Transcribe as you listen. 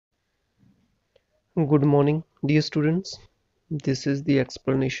Good morning, dear students. This is the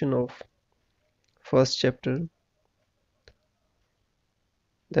explanation of first chapter,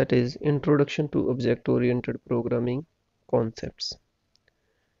 that is Introduction to Object-Oriented Programming Concepts.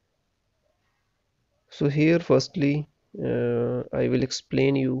 So here firstly I will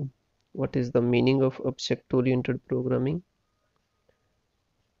explain you what is the meaning of object-oriented programming.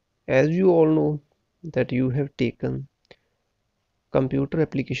 As you all know that you have taken computer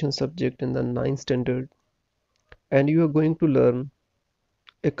application subject in the 9th standard and you are going to learn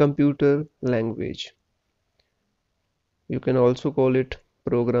a computer language. You can also call it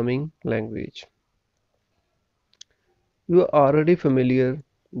programming language. You are already familiar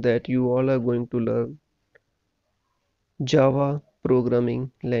that you all are going to learn Java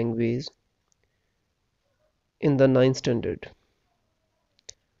programming language in the 9th standard.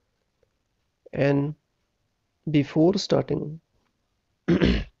 And before starting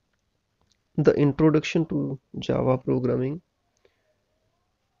the introduction to Java programming,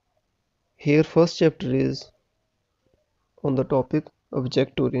 here first chapter is on the topic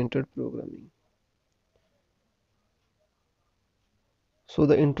object-oriented programming. So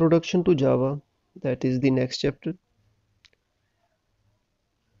the introduction to Java, that is the next chapter,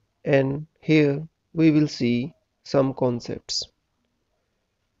 and here we will see some concepts.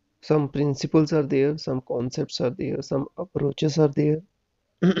 Some principles are there, some concepts are there, some approaches are there.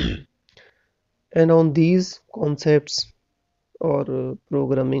 And on these concepts or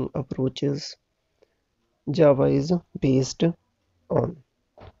programming approaches, Java is based on.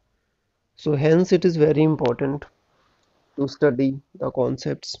 So hence it is very important to study the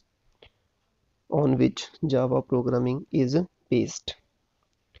concepts on which Java programming is based.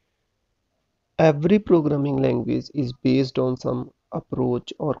 Every programming language is based on some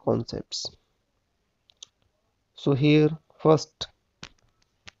approach or concepts. So here first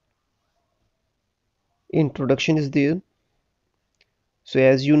introduction is there. So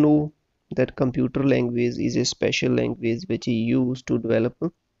as you know that computer language is a special language which is used to develop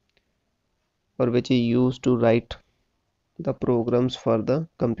or which is used to write the programs for the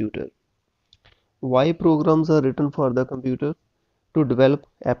computer. Why programs are written for the computer? To develop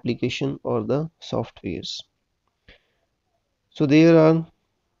application or the softwares. So there are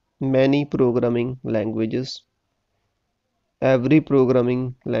many programming languages. Every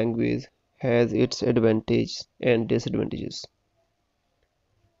programming language has its advantages and disadvantages.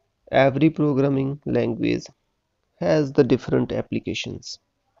 Every programming language has the different applications,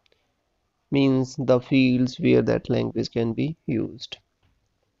 means the fields where that language can be used.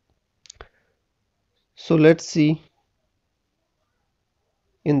 So let's see,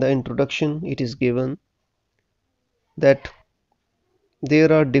 in the introduction it is given that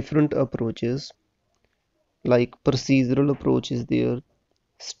there are different approaches, like procedural approach is there,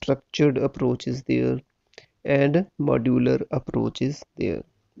 structured approach is there, and modular approach is there.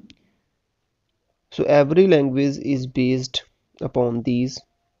 So every language is based upon these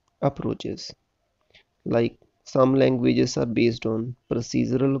approaches. Like some languages are based on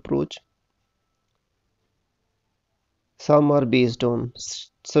procedural approach, some are based on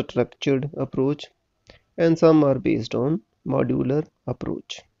structured approach, and some are based on modular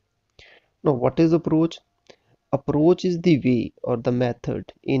approach. Now what is approach? Approach is the way or the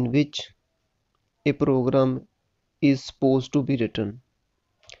method in which a program is supposed to be written.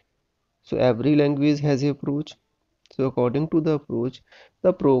 So every language has a approach. So according to the approach,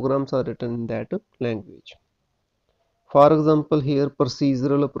 the programs are written in that language. For example, here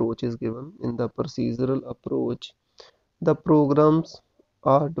procedural approach is given. In the procedural approach, the programs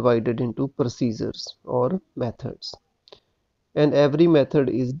are divided into procedures or methods, and every method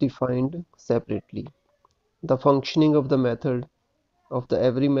is defined separately. The functioning of the method of the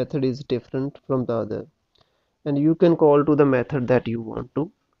every method is different from the other, and you can call to the method that you want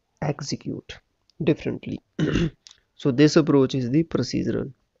to execute differently. So this approach is the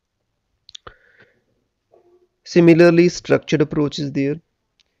procedural. Similarly, structured approach is there.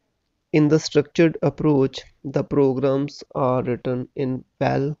 In the structured approach, the programs are written in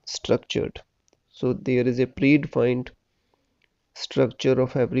well structured. So there is a predefined structure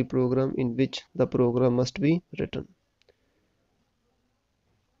of every program in which the program must be written.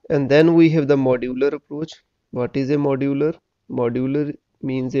 And then we have the modular approach. What is a modular? Modular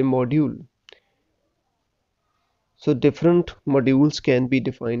means a module. So different modules can be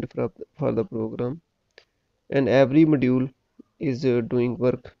defined for the program, and every module is doing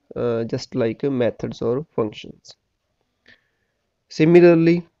work just like methods or functions.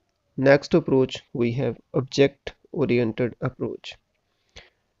 Similarly, next approach we have object oriented approach,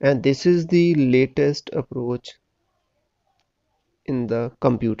 and this is the latest approach in the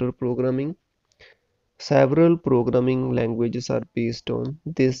computer programming. Several programming languages are based on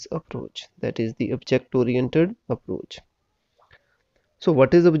this approach, that is the object-oriented approach. So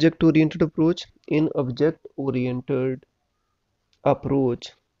what is object-oriented approach? In object-oriented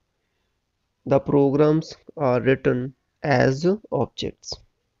approach, the programs are written as objects.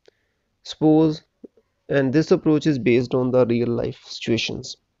 Suppose, and this approach is based on the real life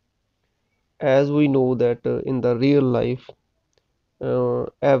situations. As we know that in the real life,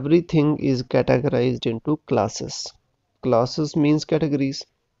 everything is categorized into classes. Classes means categories.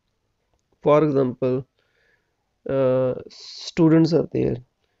 For example, students are there,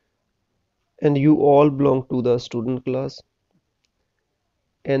 and you all belong to the student class,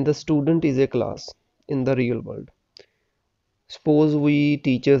 and the student is a class in the real world. Suppose we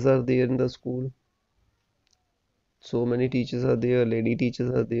teachers are there in the school, so many teachers are there, lady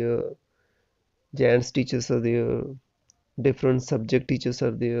teachers are there, gents teachers are there, different subject teachers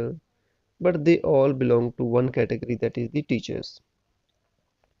are there, but they all belong to one category, that is the teachers.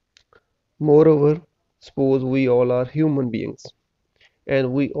 Moreover, suppose we all are human beings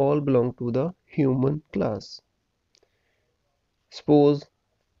and we all belong to the human class. Suppose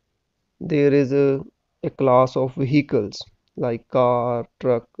there is a class of vehicles like car,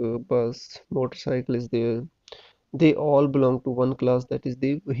 truck, bus, motorcycle is there. They all belong to one class, that is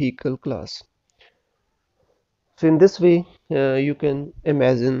the vehicle class. So in this way, you can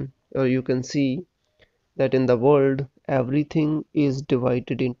imagine or you can see that in the world everything is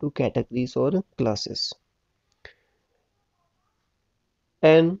divided into categories or classes.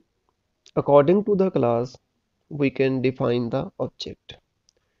 And according to the class, we can define the object.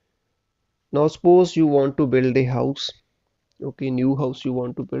 Now suppose you want to build a house, okay, new house you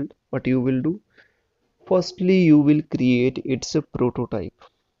want to build. What you will do? Firstly, you will create its a prototype.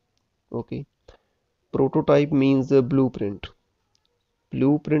 Okay, prototype means a blueprint.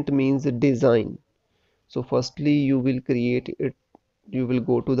 Blueprint means a design. So firstly, you will create it. You will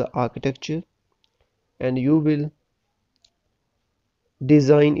go to the architecture and you will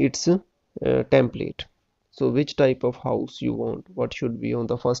design its template. So which type of house you want, what should be on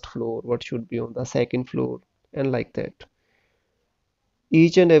the first floor, what should be on the second floor, and like that.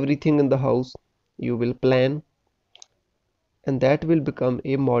 Each and everything in the house you will plan, and that will become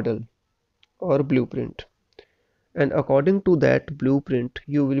a model or blueprint. And according to that blueprint,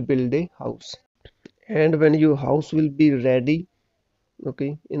 you will build a house. And when your house will be ready,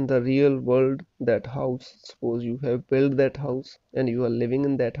 okay, in the real world, that house, suppose you have built that house and you are living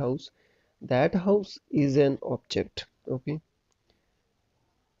in that house is an object, okay,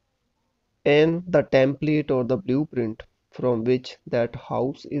 and the template or the blueprint from which that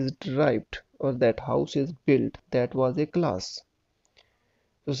house is derived or that house is built, that was a class.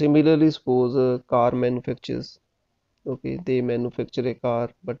 So similarly, suppose a car manufacturers, okay, they manufacture a car,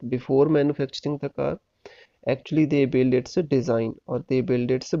 but before manufacturing the car, actually they build its a design or they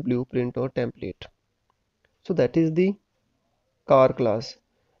build its a blueprint or template. So that is the car class,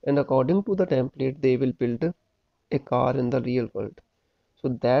 and according to the template they will build a car in the real world. So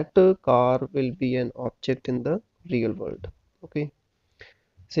that car will be an object in the real world. Okay.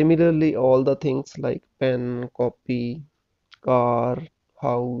 Similarly, all the things like pen, copy, car,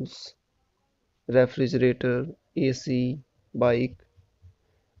 house, refrigerator, AC, bike,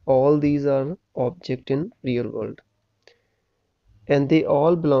 all these are object in real world, and they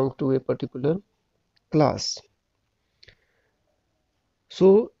all belong to a particular class.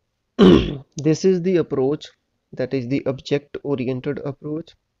 So this is the approach, that is the object oriented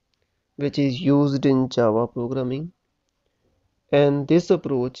approach, which is used in Java programming, and this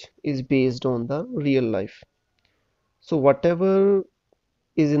approach is based on the real life. So whatever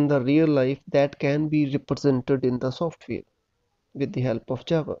is in the real life, that can be represented in the software with the help of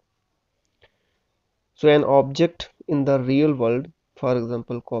Java. So an object in the real world, for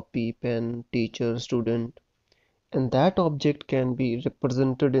example, copy, pen, teacher, student, and that object can be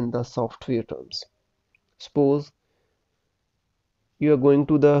represented in the software terms. Suppose you are going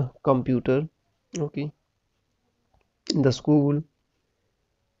to the computer, okay, in the school,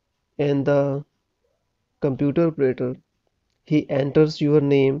 and the computer operator, he enters your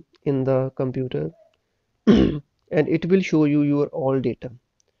name in the computer and it will show you your all data,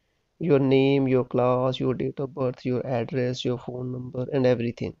 your name, your class, your date of birth, your address, your phone number, and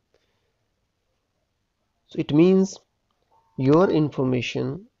everything. So it means your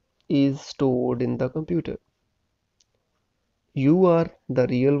information is stored in the computer. You are the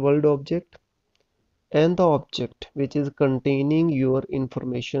real world object, and the object which is containing your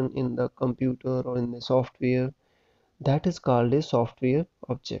information in the computer or in the software, that is called a software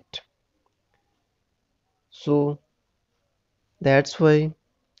object. So that's why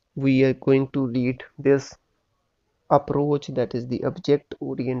we are going to read this approach, that is the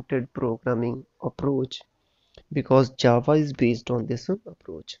object-oriented programming approach, because Java is based on this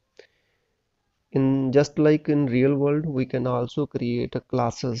approach. In just like in real world, we can also create a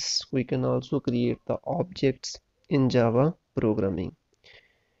classes, we can also create the objects in Java programming,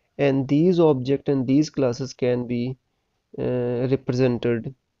 and these objects and these classes can be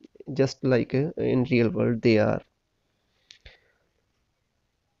represented just like in real world they are.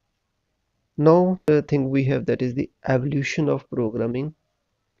 Now the thing we have, that is the evolution of programming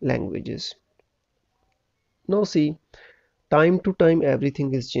languages. Now see, time to time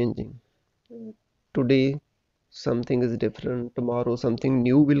everything is changing. Today something is different, tomorrow something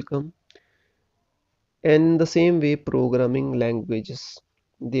new will come. And in the same way, programming languages,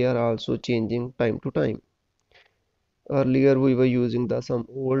 they are also changing time to time. Earlier we were using the some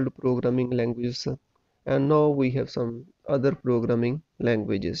old programming languages, and now we have some other programming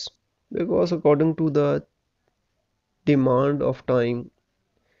languages, because according to the demand of time,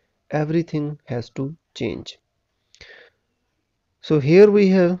 everything has to change. So here we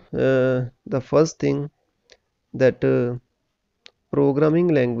have the first thing, that programming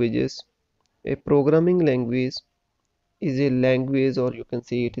languages. A programming language is a language, or you can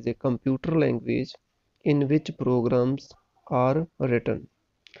say it is a computer language, in which programs are written.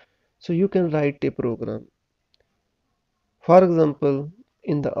 So you can write a program. For example,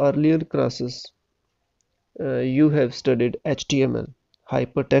 in the earlier classes, you have studied HTML,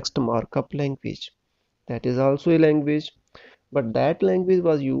 hypertext markup language. That is also a language, but that language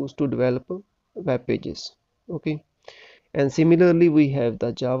was used to develop web pages. Okay, and similarly, we have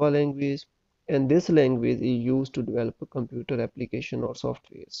the Java language, and this language is used to develop a computer application or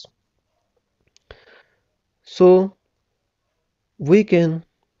softwares. So we can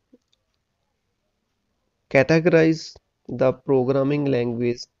categorize the programming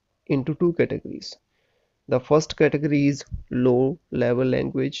language into two categories. The first category is low level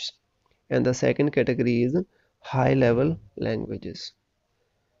language, and the second category is high level languages.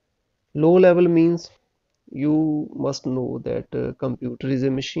 Low level means you must know that computer is a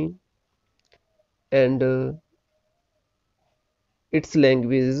machine, and its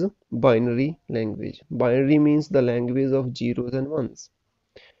language is binary language. Binary means the language of zeros and ones.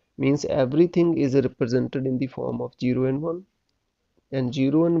 Means everything is represented in the form of 0 and 1, and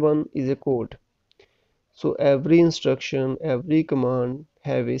 0 and 1 is a code. So every instruction, every command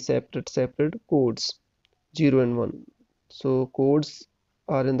have a separate codes, 0 and 1. So codes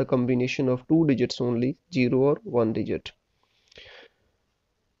are in the combination of two digits only, 0 or 1 digit.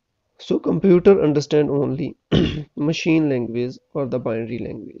 So computer understand only machine language or the binary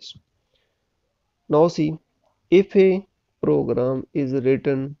language. Now see, if a program is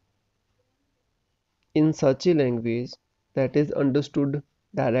written in such a language that is understood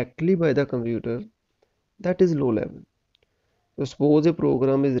directly by the computer, that is low level. So suppose a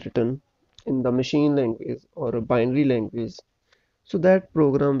program is written in the machine language or a binary language, so that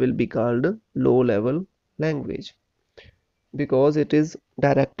program will be called low level language, because it is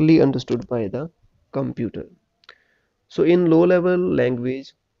directly understood by the computer. So in low level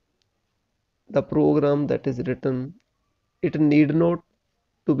language, the program that is written, it need not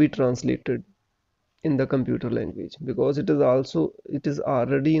to be translated in the computer language, because it is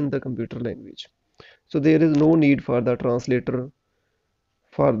already in the computer language. So there is no need for the translator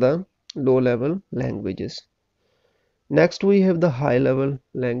for the low level languages. Next we have the high level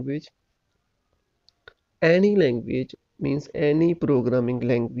language. Any language means any programming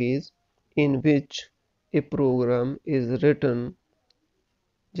language in which a program is written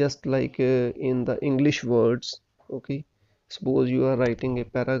just like in the English words. Okay, suppose you are writing a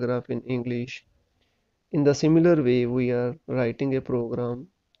paragraph in English. In the similar way, we are writing a program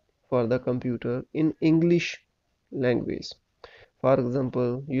for the computer in English language. For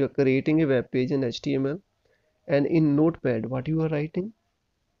example, you are creating a web page in HTML, and in Notepad, what you are writing?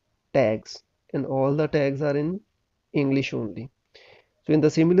 Tags, and all the tags are in English only. So in the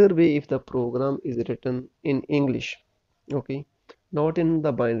similar way, if the program is written in English, okay, not in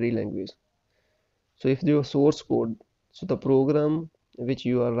the binary language. So if your source code, so the program which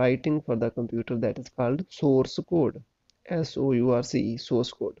you are writing for the computer, that is called source code, SOURCE,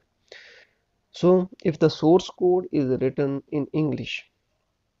 source code. So if the source code is written in English,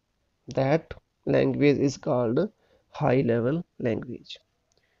 that language is called high level language.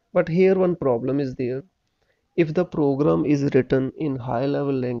 But here one problem is there. If the program is written in high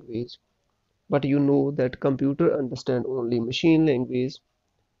level language, but you know that computer understand only machine language,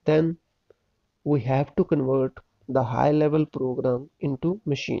 then we have to convert the high level program into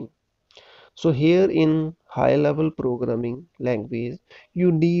machine. So here in high level programming language,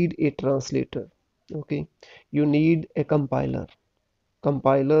 you need a translator. Okay, you need a compiler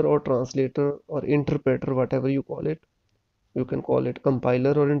or translator or interpreter, whatever you call it. You can call it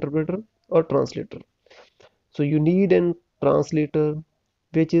compiler or interpreter or translator. So you need a translator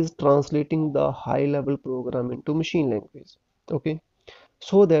which is translating the high level program into machine language. Okay,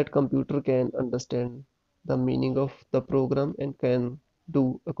 so that computer can understand the meaning of the program and can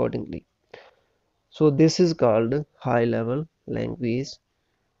do accordingly. So this is called high level language.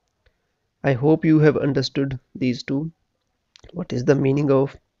 I hope you have understood these two. What is the meaning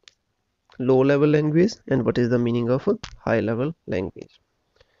of low level language and what is the meaning of a high level language?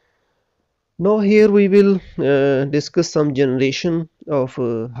 Now here we will discuss some generation of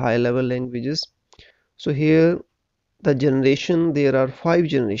high level languages. So here the generation, there are five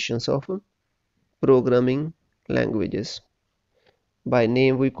generations of programming languages. By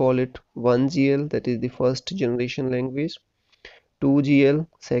name we call it 1GL, that is the first generation language, 2GL,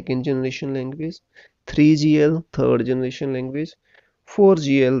 second generation language, 3GL, third generation language,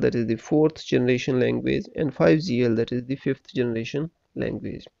 4GL, that is the fourth generation language, and 5GL, that is the fifth generation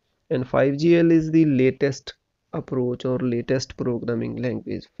language. And 5GL is the latest approach or latest programming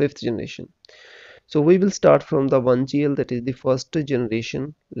language, fifth generation. So we will start from the 1GL, that is the first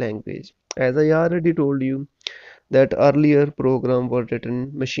generation language. As I already told you that earlier program were written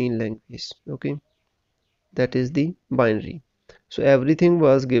in machine language. Okay, that is the binary. So everything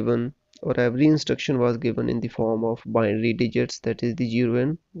was given or every instruction was given in the form of binary digits, that is the 0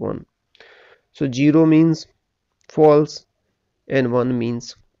 and 1. So 0 means false and 1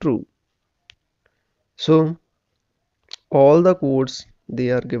 means true. So all the codes, they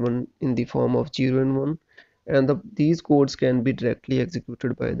are given in the form of 0 and 1, and these codes can be directly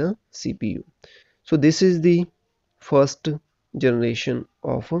executed by the CPU. So this is the first generation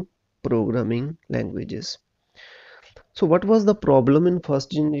of programming languages. So what was the problem in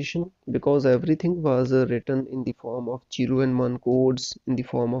first generation? Because everything was written in the form of 0 and 1 codes, in the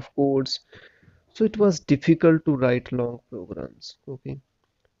form of codes. So it was difficult to write long programs. Okay,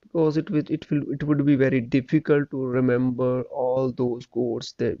 because it would be very difficult to remember all those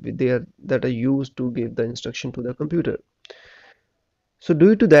codes that are used to give the instruction to the computer. So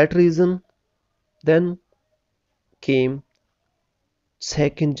due to that reason, then came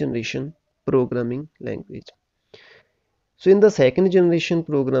second generation programming language. So in the second generation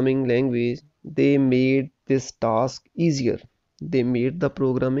programming language, they made this task easier. They made the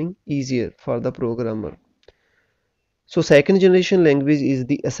programming easier for the programmer. So second generation language is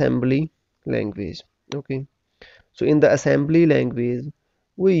the assembly language. Okay. So in the assembly language,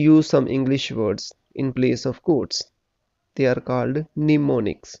 we use some English words in place of codes. They are called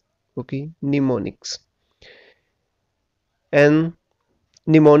mnemonics. Okay, mnemonics. And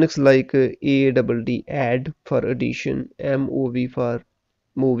mnemonics like ADD, add for addition, MOV for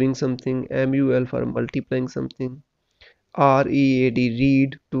moving something, MUL for multiplying something, READ,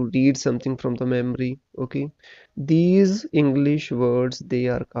 read, to read something from the memory. Okay, these English words, they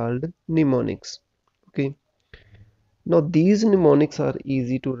are called mnemonics. Okay, now these mnemonics are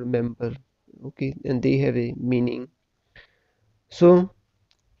easy to remember. Okay, and they have a meaning. So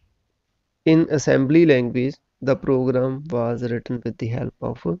in assembly language, the program was written with the help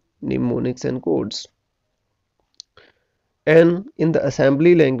of mnemonics and codes. And in the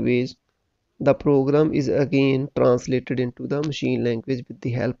assembly language, the program is again translated into the machine language with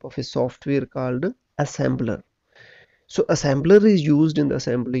the help of a software called assembler. So assembler is used in the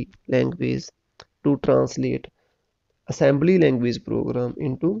assembly language to translate assembly language program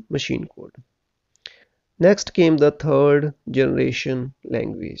into machine code. Next came the third generation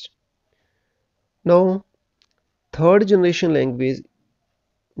language. Now third generation language,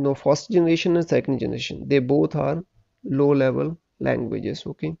 no, first generation and second generation, they both are low level languages.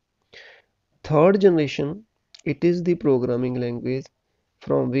 Okay, third generation, it is the programming language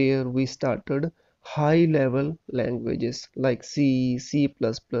from where we started high level languages like C, C++,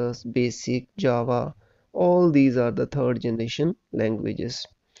 Basic, Java. All these are the third generation languages.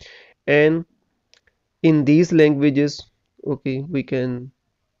 And in these languages, okay, we can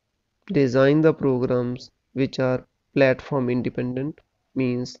design the programs which are platform independent,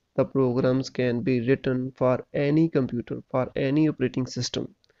 means the programs can be written for any computer, for any operating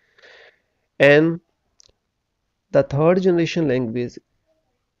system. And the third generation language,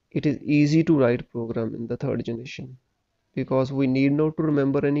 it is easy to write program in the third generation because we need not to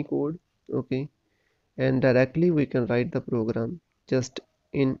remember any code. Okay, and directly we can write the program just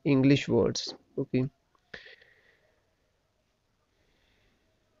in English words. Okay,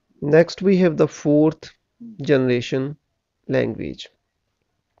 next we have the fourth generation language.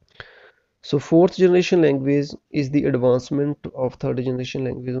 So fourth generation language is the advancement of third generation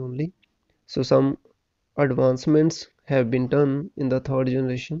language only. So some advancements have been done in the third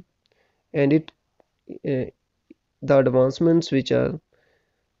generation, and uh, the advancements which are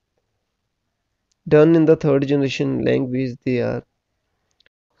done in the third generation language, they are.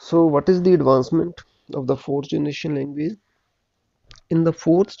 So what is the advancement of the fourth generation language? In the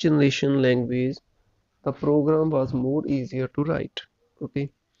fourth generation language, the program was more easier to write. Okay,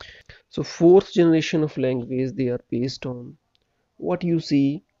 so fourth generation of language, they are based on what you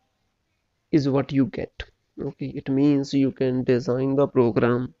see is what you get. Okay, it means you can design the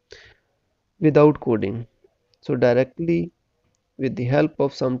program without coding. So directly with the help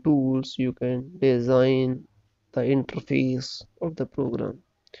of some tools, you can design the interface of the program.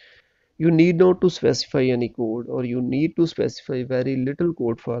 You need not to specify any code, or you need to specify very little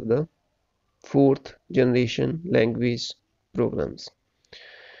code for the fourth generation language programs.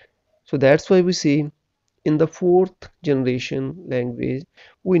 So that's why we say in the fourth generation language,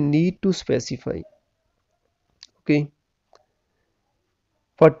 we need to specify, okay,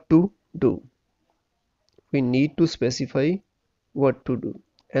 what to do. We need to specify what to do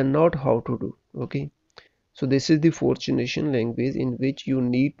and not how to do. Okay. So this is the fourth generation language in which you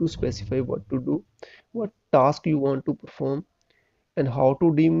need to specify what to do, what task you want to perform, and how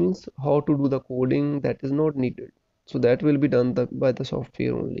to do means how to do the coding that is not needed. So that will be done by the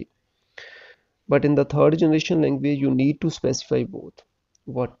software only. But in the third generation language, you need to specify both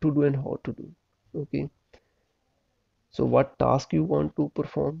what to do and how to do. Okay. So what task you want to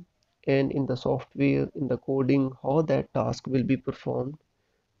perform, and in the software, in the coding, how that task will be performed.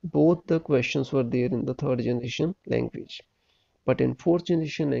 Both the questions were there in the third generation language. But in fourth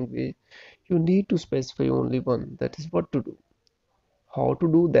generation language, you need to specify only one, that is what to do. How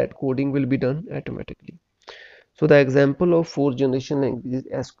to do that coding will be done automatically. So the example of fourth generation language is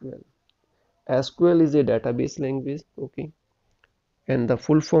SQL. SQL is a database language, okay, and the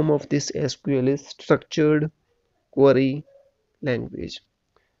full form of this SQL is structured query language.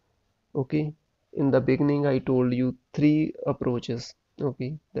 Okay, in the beginning I told you three approaches.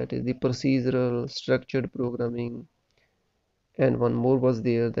 Okay, that is the procedural, structured programming, and one more was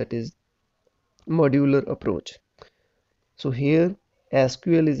there, that is modular approach. So here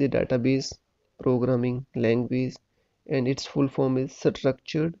SQL is a database programming language, and its full form is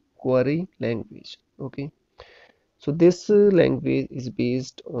structured query language. Okay, so this language is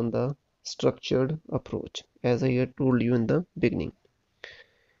based on the structured approach, as I had told you in the beginning.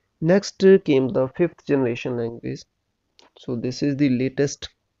 Next came the fifth generation language. So this is the latest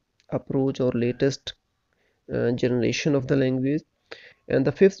approach or latest generation of the language, and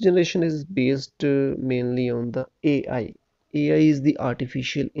the fifth generation is based mainly on the AI. AI is the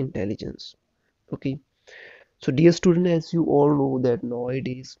artificial intelligence. Okay, so dear student, as you all know that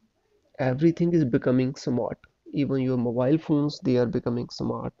nowadays everything is becoming smart. Even your mobile phones, they are becoming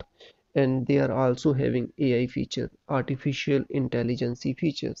smart, and they are also having AI feature, artificial intelligence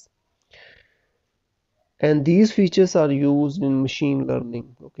features. And these features are used in machine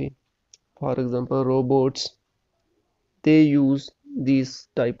learning. Okay, for example, robots, they use these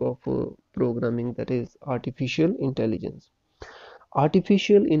type of programming, that is artificial intelligence.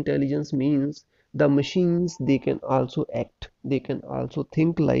 Artificial intelligence means the machines, they can also act, they can also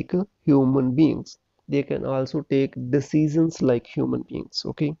think like human beings, they can also take decisions like human beings.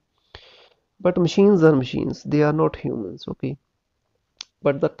 Okay, but machines are machines, they are not humans. Okay,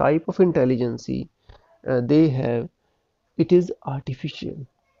 but the type of intelligence they have, it is artificial,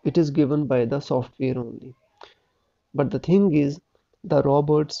 it is given by the software only. But the thing is, the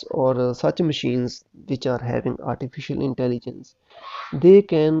robots or such machines which are having artificial intelligence, they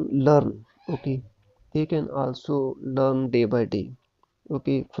can learn. Okay, they can also learn day by day,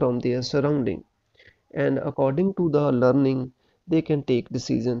 okay, from their surrounding, and according to the learning, they can take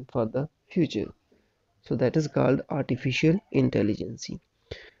decision for the future. So that is called artificial intelligence,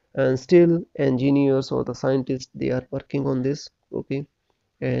 and still engineers or the scientists, they are working on this. Okay,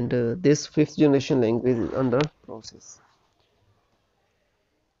 and this fifth generation language is under process.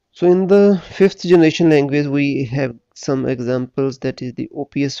 So in the fifth generation language, we have some examples, that is the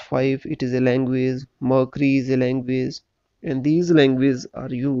OPS5, it is a language, Mercury is a language, and these languages are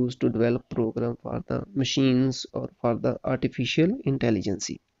used to develop program for the machines or for the artificial intelligence.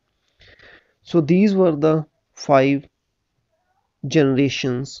 So these were the five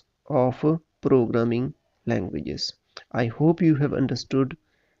generations of programming languages. I hope you have understood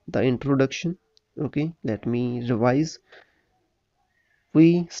the introduction. Okay, let me revise.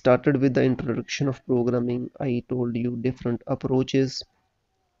 We started with the introduction of programming. I told you different approaches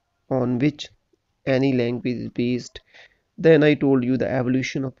on which any language is based. Then I told you the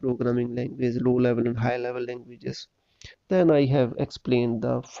evolution of programming language, low level and high level languages. Then I have explained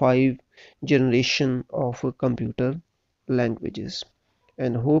the five generation of computer languages,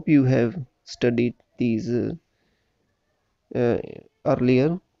 and hope you have studied these uh,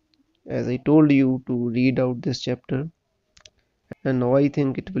 earlier, as I told you to read out this chapter, and now I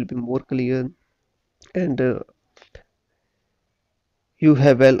think it will be more clear, and you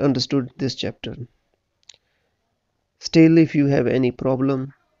have well understood this chapter. Still, if you have any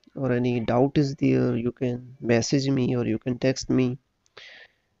problem or any doubt is there, you can message me or you can text me,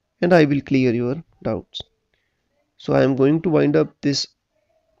 and I will clear your doubts. So I am going to wind up this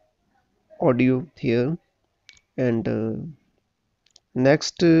audio here, and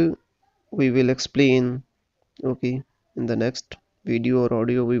next we will explain, okay, in the next video or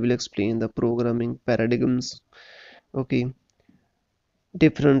audio we will explain the programming paradigms, okay,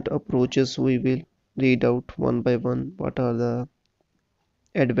 different approaches. We will read out one by one what are the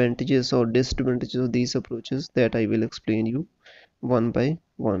advantages or disadvantages of these approaches, that I will explain you one by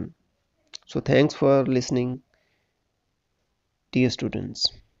one. So thanks for listening, dear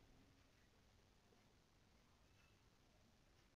students.